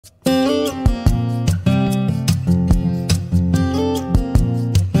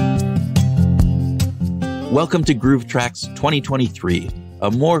Welcome to Groove Tracks 2023, a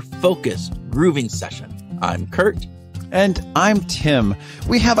more focused grooving session. I'm Kurt. And I'm Tim.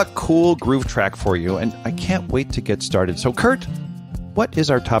 We have a cool groove track for you, and I can't wait to get started. So, Kurt, what is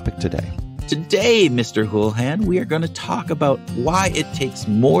our topic today? Today, Mr. Houlihan, we are going to talk about why it takes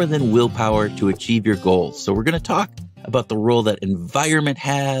more than willpower to achieve your goals. So we're going to talk about the role that environment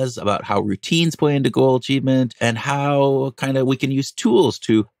has, about how routines play into goal achievement, and how we can use tools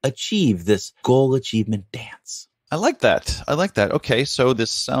to achieve this goal achievement dance. I like that. Okay, so this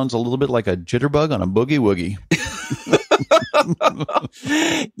sounds a little bit like a jitterbug on a boogie woogie.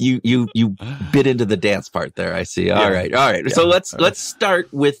 You bit into the dance part there, I see. All right. Yeah. So let's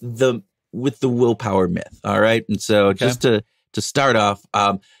start with the willpower myth. All right. And so just to start off,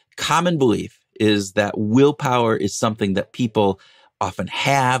 common belief is that willpower is something that people often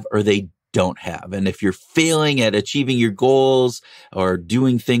have or they don't have. And if you're failing at achieving your goals or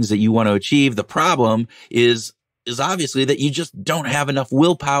doing things that you want to achieve, the problem is obviously that you just don't have enough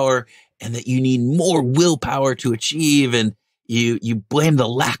willpower and that you need more willpower to achieve. And you blame the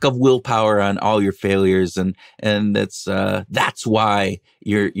lack of willpower on all your failures. And that's why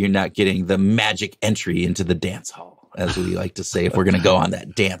you're not getting the magic entry into the dance hall, as we like to say, if we're going to go on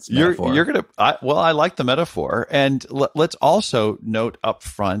that dance metaphor. I like the metaphor. And let's also note up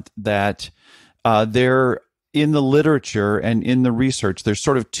front that there, in the literature and in the research, there's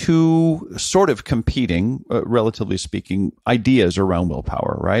sort of two competing, relatively speaking, ideas around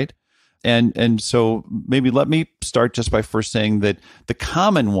willpower, right? And so maybe let me start just by first saying that the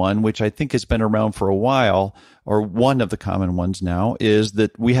common one, which I think has been around for a while, or one of the common ones now, is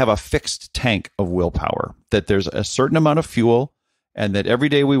that we have a fixed tank of willpower, that there's a certain amount of fuel, and that every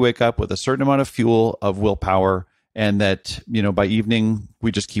day we wake up with a certain amount of fuel of willpower, and that, by evening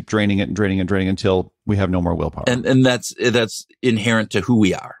we just keep draining it until we have no more willpower. And that's inherent to who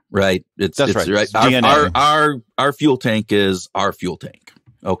we are, right? That's right. DNA. Our fuel tank is our fuel tank.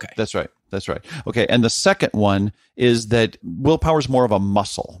 Okay. That's right. Okay. And the second one is that willpower is more of a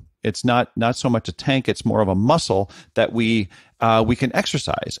muscle. It's not so much a tank. It's more of a muscle that we can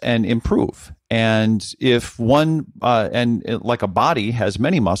exercise and improve. And if one, like a body has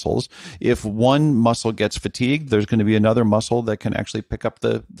many muscles, if one muscle gets fatigued, there's going to be another muscle that can actually pick up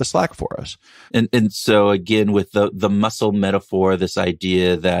the slack for us. And so again, with the muscle metaphor, this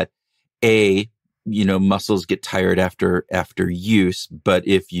idea that muscles get tired after use, but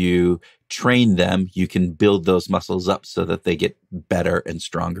if you train them, you can build those muscles up so that they get better and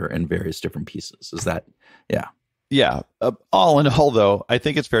stronger in various different pieces. Is that, yeah. Yeah. All in all, though, I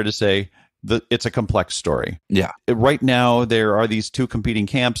think it's fair to say that it's a complex story. Yeah. Right now, there are these two competing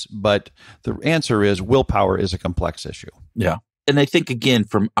camps, but the answer is willpower is a complex issue. Yeah. And I think, again,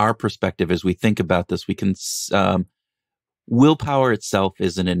 from our perspective, as we think about this, we can, willpower itself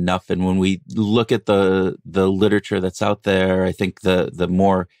isn't enough. And when we look at the literature that's out there, I think the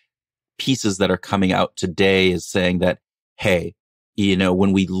more pieces that are coming out today is saying that, hey,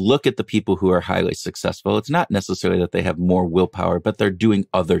 when we look at the people who are highly successful, it's not necessarily that they have more willpower, but they're doing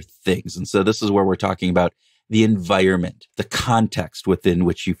other things. And so this is where we're talking about the environment, the context within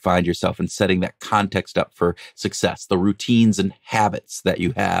which you find yourself, and setting that context up for success, the routines and habits that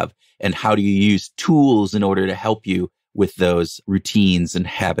you have, and how do you use tools in order to help you with those routines and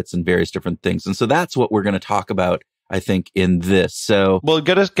habits and various different things. And so that's what we're going to talk about, I think, in this. So, well,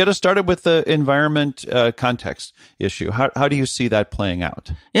 get us started with the environment context issue. How do you see that playing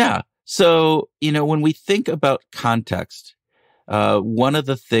out? Yeah. So, when we think about context, one of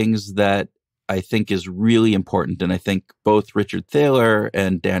the things that I think is really important, and I think both Richard Thaler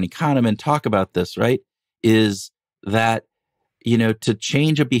and Danny Kahneman talk about this, right, is that, to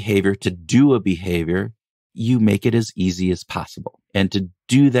change a behavior, to do a behavior, you make it as easy as possible. And to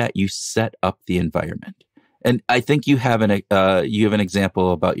do that, you set up the environment. And I think you have an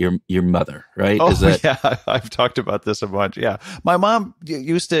example about your mother, right? Oh, yeah. I've talked about this a bunch. Yeah. My mom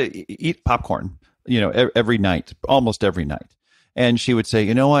used to eat popcorn, every night, almost every night. And she would say,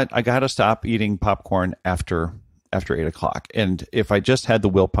 you know what? I got to stop eating popcorn after 8:00. And if I just had the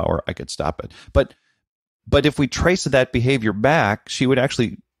willpower, I could stop it. But if we trace that behavior back, she would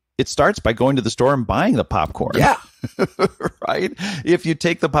actually, it starts by going to the store and buying the popcorn. Yeah. Right? If you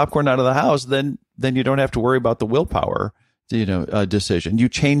take the popcorn out of the house, then you don't have to worry about the willpower, decision. You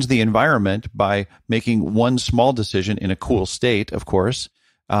change the environment by making one small decision in a cool state, of course,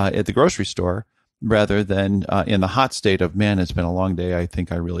 at the grocery store, rather than in the hot state of, man, it's been a long day. I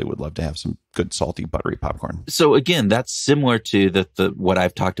think I really would love to have some good, salty, buttery popcorn. So again, that's similar to the what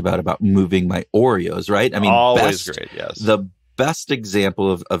I've talked about moving my Oreos, right? I mean, always great, yes. The best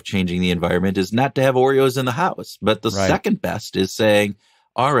example of changing the environment is not to have Oreos in the house. But the second best is saying,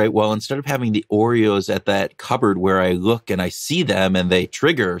 all right, well, instead of having the Oreos at that cupboard where I look and I see them and they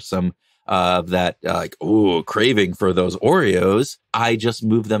trigger some of that, craving for those Oreos, I just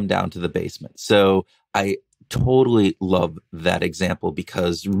move them down to the basement. So I totally love that example,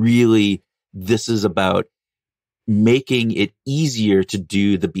 because really this is about making it easier to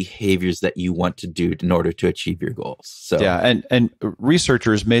do the behaviors that you want to do in order to achieve your goals. So yeah, and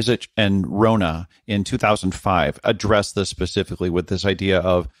researchers Mazic and Rona in 2005 addressed this specifically with this idea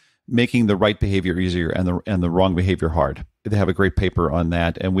of making the right behavior easier and the wrong behavior hard. They have a great paper on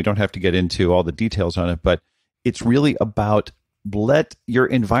that, and we don't have to get into all the details on it, but it's really about let your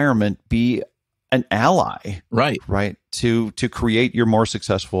environment be an ally, right, to create your more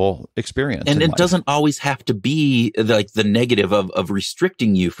successful experience. And it doesn't always have to be like the negative of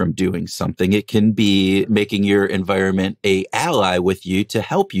restricting you from doing something. It can be making your environment a ally with you to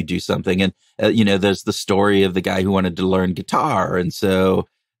help you do something. And there's the story of the guy who wanted to learn guitar, and so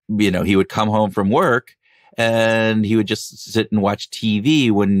he would come home from work and he would just sit and watch TV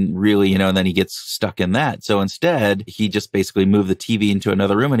when really, and then he gets stuck in that. So instead, he just basically moved the TV into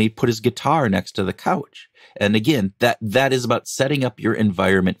another room and he put his guitar next to the couch. And again, that is about setting up your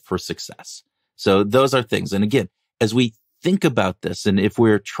environment for success. So those are things. And again, as we think about this, and if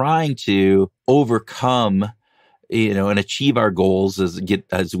we're trying to overcome, and achieve our goals,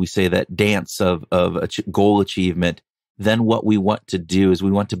 as we say, that dance of goal achievement, then what we want to do is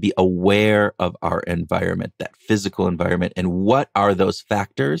we want to be aware of our environment, that physical environment, and what are those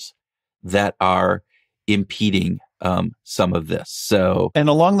factors that are impeding some of this. So, and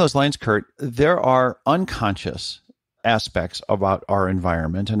along those lines, Kurt, there are unconscious aspects about our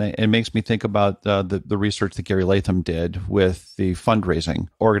environment, and it makes me think about the research that Gary Latham did with the fundraising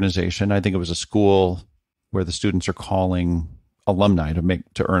organization. I think it was a school where the students are calling alumni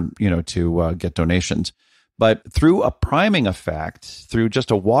to get donations. But through a priming effect, through just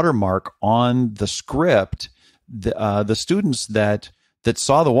a watermark on the script, the students that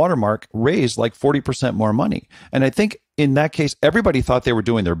saw the watermark raised like 40% more money. And I think in that case, everybody thought they were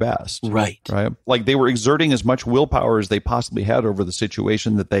doing their best. Right. Like they were exerting as much willpower as they possibly had over the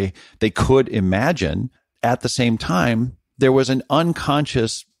situation that they could imagine. At the same time, there was an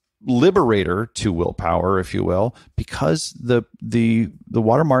unconscious liberator to willpower, if you will, because the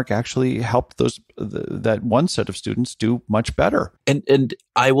watermark actually helped that one set of students do much better. And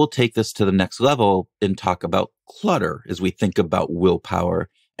I will take this to the next level and talk about clutter as we think about willpower.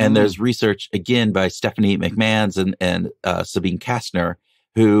 And there's research again by Stephanie McMahons and Sabine Kastner,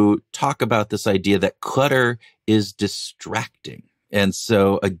 who talk about this idea that clutter is distracting. And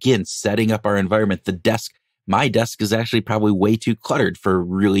so again, setting up our environment, my desk is actually probably way too cluttered for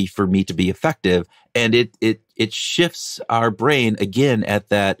me to be effective. And it shifts our brain again at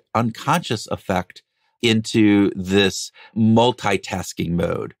that unconscious effect into this multitasking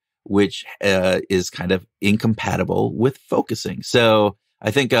mode, which is kind of incompatible with focusing. So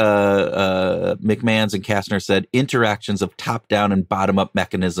I think McMahons and Kastner said interactions of top-down and bottom-up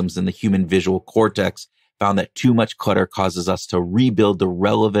mechanisms in the human visual cortex found that too much clutter causes us to rebuild the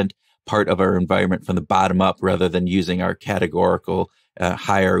relevant part of our environment from the bottom up rather than using our categorical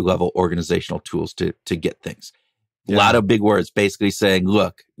higher level organizational tools to get things. Yeah. A lot of big words basically saying,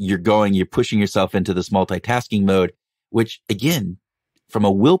 look, you're pushing yourself into this multitasking mode, which again, from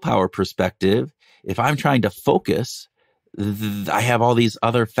a willpower perspective, if I'm trying to focus, I have all these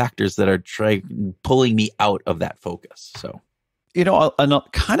other factors that are pulling me out of that focus. So, and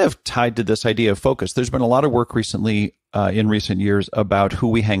kind of tied to this idea of focus, there's been a lot of work recently in recent years about who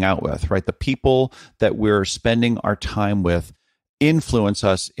we hang out with, right? The people that we're spending our time with influence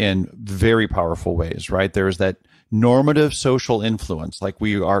us in very powerful ways, right? There's that normative social influence, like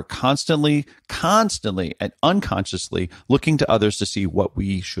we are constantly and unconsciously looking to others to see what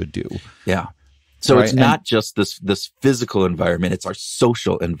we should do. Yeah. So right? It's not just this physical environment, it's our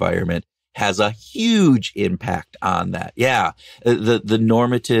social environment has a huge impact on that. Yeah. The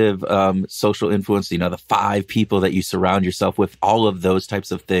normative social influence, the 5 people that you surround yourself with, all of those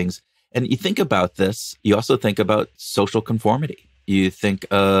types of things. And you think about this, you also think about social conformity. You think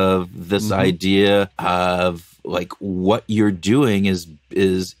of this idea of like what you're doing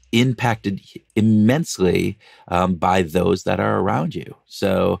is impacted immensely by those that are around you.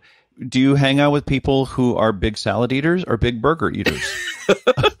 So do you hang out with people who are big salad eaters or big burger eaters?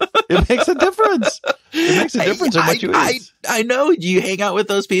 It makes a difference. It makes a difference in what you eat. I know. Do you hang out with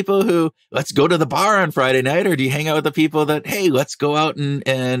those people who, let's go to the bar on Friday night? Or do you hang out with the people that, hey, let's go out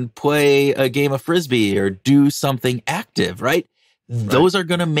and play a game of Frisbee or do something active, right? Those are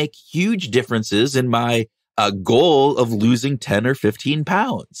going to make huge differences in my goal of losing 10 or 15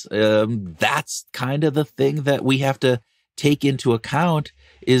 pounds. That's kind of the thing that we have to take into account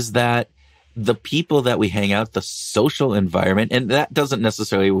is that the people that we hang out, the social environment, and that doesn't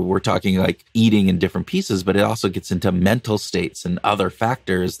necessarily, we're talking like eating in different pieces, but it also gets into mental states and other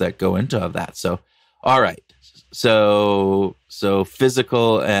factors that go into that. So, all right. So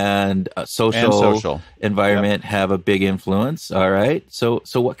physical and social environment have a big influence. All right. So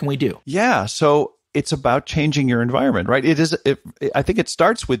what can we do? Yeah. So it's about changing your environment, right? I think it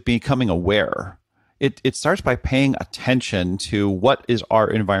starts with becoming aware. It starts by paying attention to what is our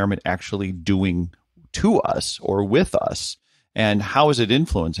environment actually doing to us or with us, and how is it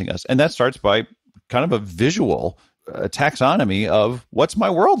influencing us. And that starts by kind of a visual taxonomy of what's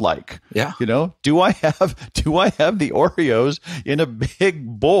my world like. Yeah. Do I have the Oreos in a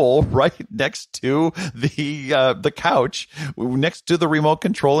big bowl right next to the couch, next to the remote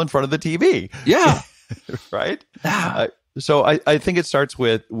control in front of the TV? Yeah. Right. So I think it starts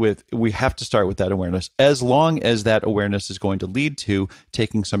with we have to start with that awareness, as long as that awareness is going to lead to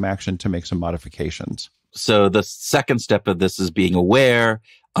taking some action to make some modifications. So the second step of this is being aware,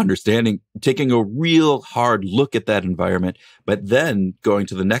 understanding, taking a real hard look at that environment, but then going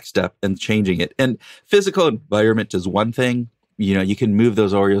to the next step and changing it. And physical environment is one thing. You can move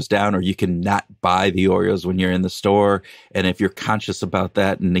those Oreos down, or you can not buy the Oreos when you're in the store. And if you're conscious about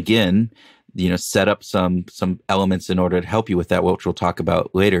that, and again, set up some elements in order to help you with that, which we'll talk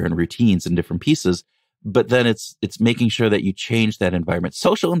about later, in routines and different pieces. But then it's making sure that you change that environment.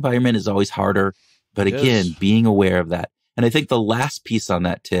 Social environment is always harder, but again, being aware of that. And I think the last piece on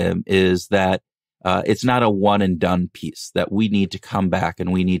that, Tim, is that it's not a one and done piece, that we need to come back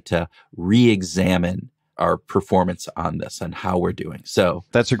and we need to re-examine our performance on this and how we're doing. So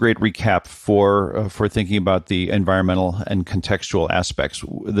that's a great recap for thinking about the environmental and contextual aspects.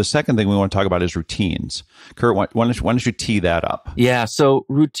 The second thing we want to talk about is routines. Kurt, why don't you tee that up? Yeah. So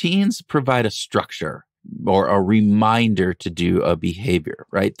routines provide a structure or a reminder to do a behavior,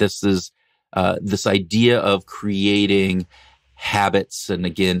 right? This is this idea of creating habits, and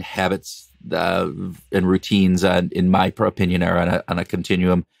again, habits and routines, in my opinion, are on a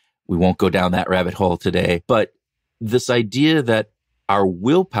continuum. We won't go down that rabbit hole today, but this idea that our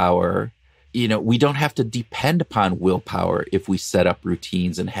willpower, we don't have to depend upon willpower if we set up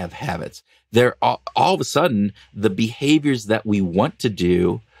routines and have habits. All of a sudden, the behaviors that we want to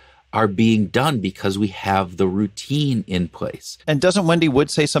do are being done because we have the routine in place. And doesn't Wendy Wood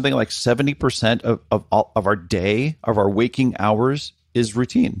say something like 70% of our day, of our waking hours, is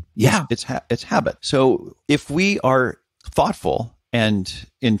routine? Yeah. It's habit. So if we are thoughtful and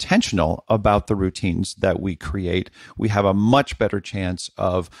intentional about the routines that we create, we have a much better chance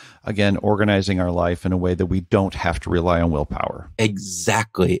of, again, organizing our life in a way that we don't have to rely on willpower.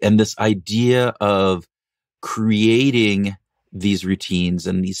 Exactly. And this idea of creating these routines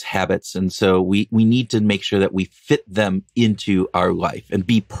and these habits. And so we need to make sure that we fit them into our life and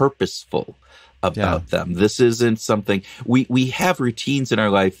be purposeful about them. This isn't something we have routines in our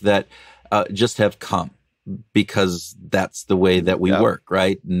life that just have come because that's the way that we work,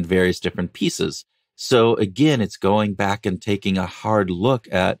 right? In various different pieces. So again, it's going back and taking a hard look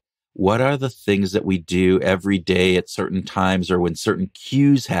at what are the things that we do every day at certain times or when certain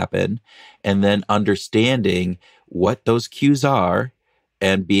cues happen, and then understanding what those cues are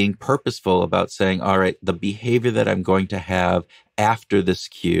and being purposeful about saying, all right, the behavior that I'm going to have after this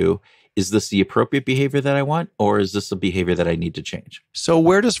cue, is this the appropriate behavior that I want, or is this a behavior that I need to change? So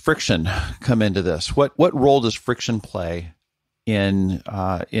where does friction come into this? What role does friction play in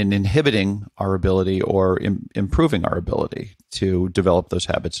inhibiting our ability or improving our ability to develop those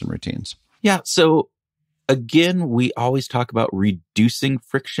habits and routines? Yeah. So again, we always talk about reducing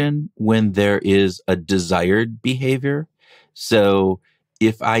friction when there is a desired behavior. So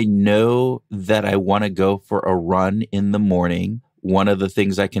if I know that I want to go for a run in the morning, one of the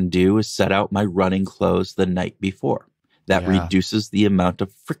things I can do is set out my running clothes the night before. That reduces the amount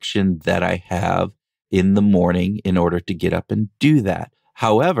of friction that I have in the morning in order to get up and do that.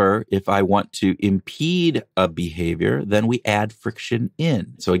 However, if I want to impede a behavior, then we add friction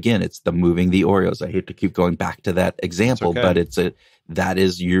in. So again, it's the moving the Oreos. I hate to keep going back to that example, but that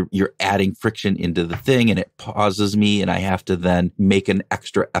is you're adding friction into the thing, and it pauses me, and I have to then make an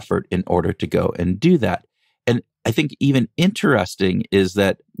extra effort in order to go and do that. And I think even interesting is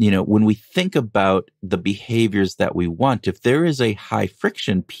that, when we think about the behaviors that we want, if there is a high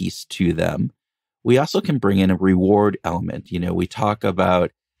friction piece to them, we also can bring in a reward element. We talk about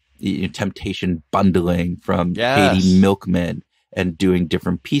temptation bundling from Katie Milkman and doing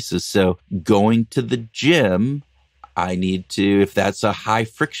different pieces. So going to the gym, I need to, if that's a high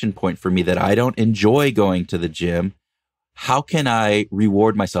friction point for me that I don't enjoy going to the gym, how can I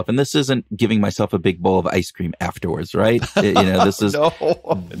reward myself? And this isn't giving myself a big bowl of ice cream afterwards, right? This is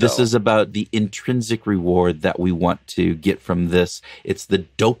this is about the intrinsic reward that we want to get from this. It's the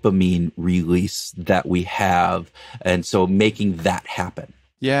dopamine release that we have, and so making that happen.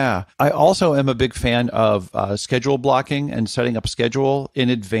 Yeah. I also am a big fan of schedule blocking and setting up schedule in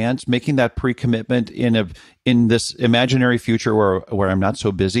advance, making that pre-commitment in this imaginary future where I'm not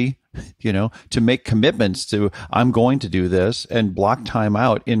so busy, to make commitments to I'm going to do this and block time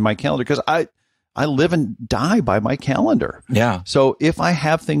out in my calendar because I live and die by my calendar. Yeah. So if I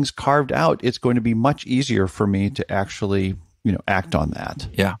have things carved out, it's going to be much easier for me to actually act on that.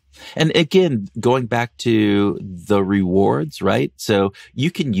 Yeah. And again, going back to the rewards, right? So you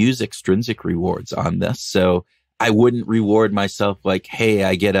can use extrinsic rewards on this. So I wouldn't reward myself like, hey,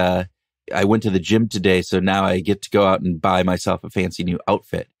 I went to the gym today, so now I get to go out and buy myself a fancy new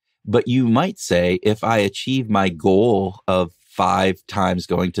outfit. But you might say, if I achieve my goal of 5 times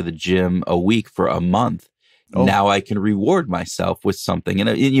going to the gym a week for a month, now I can reward myself with something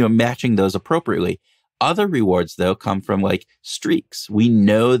and, matching those appropriately. Other rewards, though, come from like streaks. We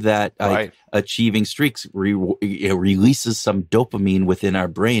know that achieving streaks releases some dopamine within our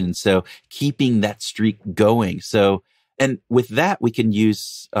brain. And so keeping that streak going. So, and with that, we can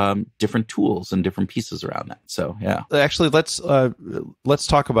use different tools and different pieces around that. So, yeah. Actually, let's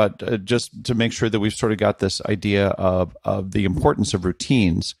talk about just to make sure that we've sort of got this idea of the importance of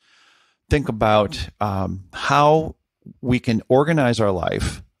routines. Think about how we can organize our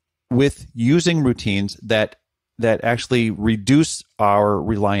life with using routines that actually reduce our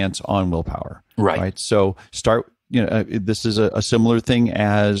reliance on willpower. Right. So start, this is a similar thing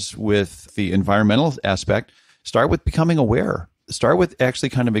as with the environmental aspect. Start with becoming aware. Start with actually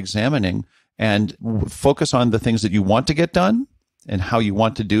kind of examining and focus on the things that you want to get done and how you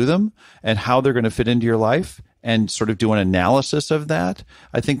want to do them and how they're going to fit into your life and sort of do an analysis of that.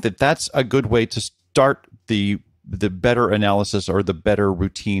 I think that that's a good way to start the better analysis or the better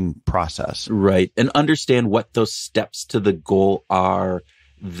routine process. Right. And understand what those steps to the goal are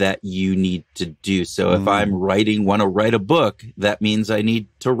that you need to do. So if I'm want to write a book, that means I need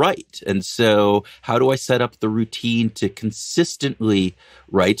to write. And so how do I set up the routine to consistently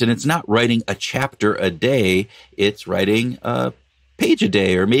write? And it's not writing a chapter a day. It's writing a page a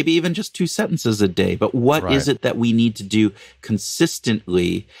day, or maybe even just 2 sentences a day. But what is it that we need to do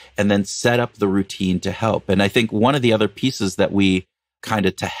consistently and then set up the routine to help? And I think one of the other pieces that we kind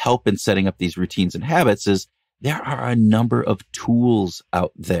of to help in setting up these routines and habits is there are a number of tools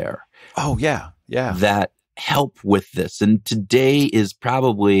out there. Oh, yeah. Yeah. That help with this. And today is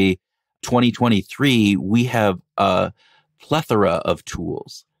probably 2023. We have a plethora of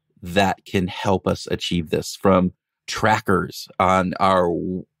tools that can help us achieve this, from trackers on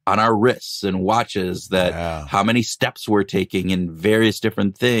our wrists and watches that how many steps we're taking in various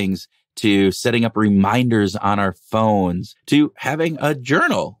different things, to setting up reminders on our phones, to having a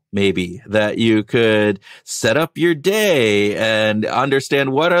journal maybe that you could set up your day and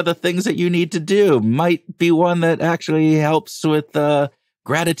understand what are the things that you need to do. Might be one that actually helps with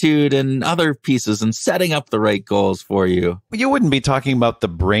gratitude and other pieces and setting up the right goals for you. You wouldn't be talking about the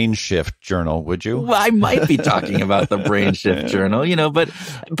Brain Shift journal, would you? Well, I might be talking about the Brain Shift journal,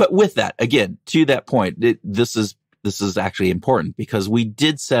 but with that, again, to that point, this is actually important because we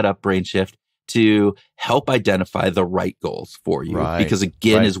did set up Brain Shift to help identify the right goals for you. Right. Because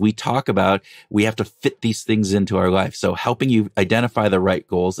again, as we talk about, we have to fit these things into our life. So helping you identify the right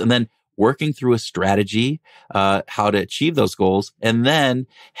goals and then working through a strategy, how to achieve those goals, and then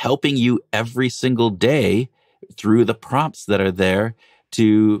helping you every single day through the prompts that are there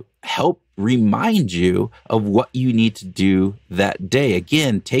to help remind you of what you need to do that day.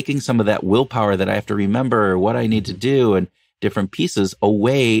 Again, taking some of that willpower that I have to remember what I need to do and different pieces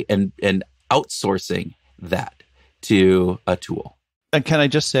away and outsourcing that to a tool. And can I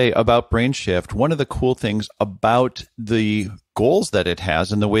just say about Brain Shift, one of the cool things about the goals that it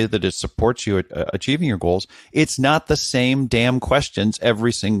has and the way that it supports you at achieving your goals, it's not the same damn questions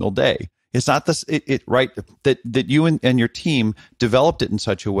every single day. It's not this, that you and your team developed it in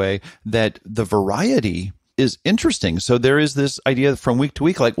such a way that the variety is interesting. So there is this idea from week to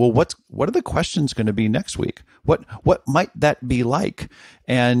week, like, well, what are the questions going to be next week? What might that be like?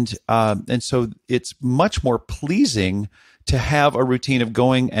 And so it's much more pleasing to have a routine of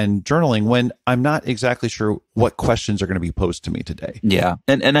going and journaling when I'm not exactly sure what questions are going to be posed to me today. Yeah.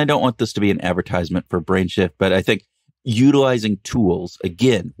 And I don't want this to be an advertisement for Brain Shift, but I think utilizing tools,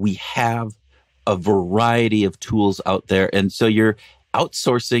 again, we have a variety of tools out there. And so you're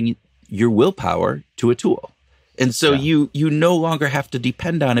outsourcing your willpower to a tool. And so you no longer have to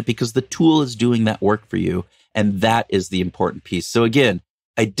depend on it because the tool is doing that work for you. And that is the important piece. So again,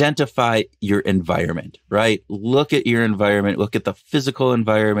 identify your environment, right? Look at your environment, look at the physical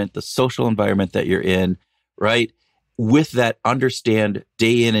environment, the social environment that you're in, right? With that, understand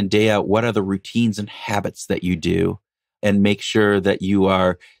day in and day out, what are the routines and habits that you do, and make sure that you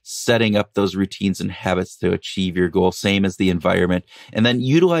are setting up those routines and habits to achieve your goal, same as the environment. And then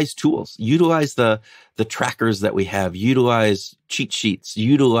utilize tools, utilize the trackers that we have, utilize cheat sheets,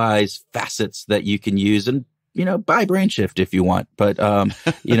 utilize facets that you can use, and buy BrainShift if you want, but,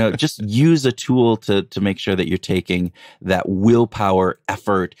 just use a tool to make sure that you're taking that willpower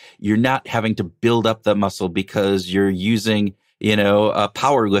effort. You're not having to build up the muscle because you're using, a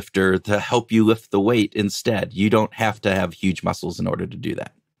power lifter to help you lift the weight instead. You don't have to have huge muscles in order to do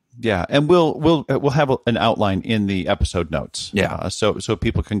that. Yeah, and we'll have an outline in the episode notes. Yeah, so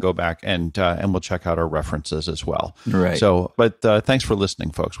people can go back and we'll check out our references as well. Right. So, but thanks for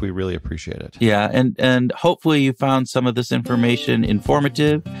listening, folks. We really appreciate it. Yeah, and hopefully you found some of this information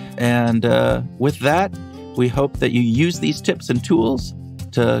informative. And with that, we hope that you use these tips and tools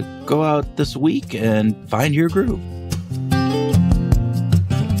to go out this week and find your groove.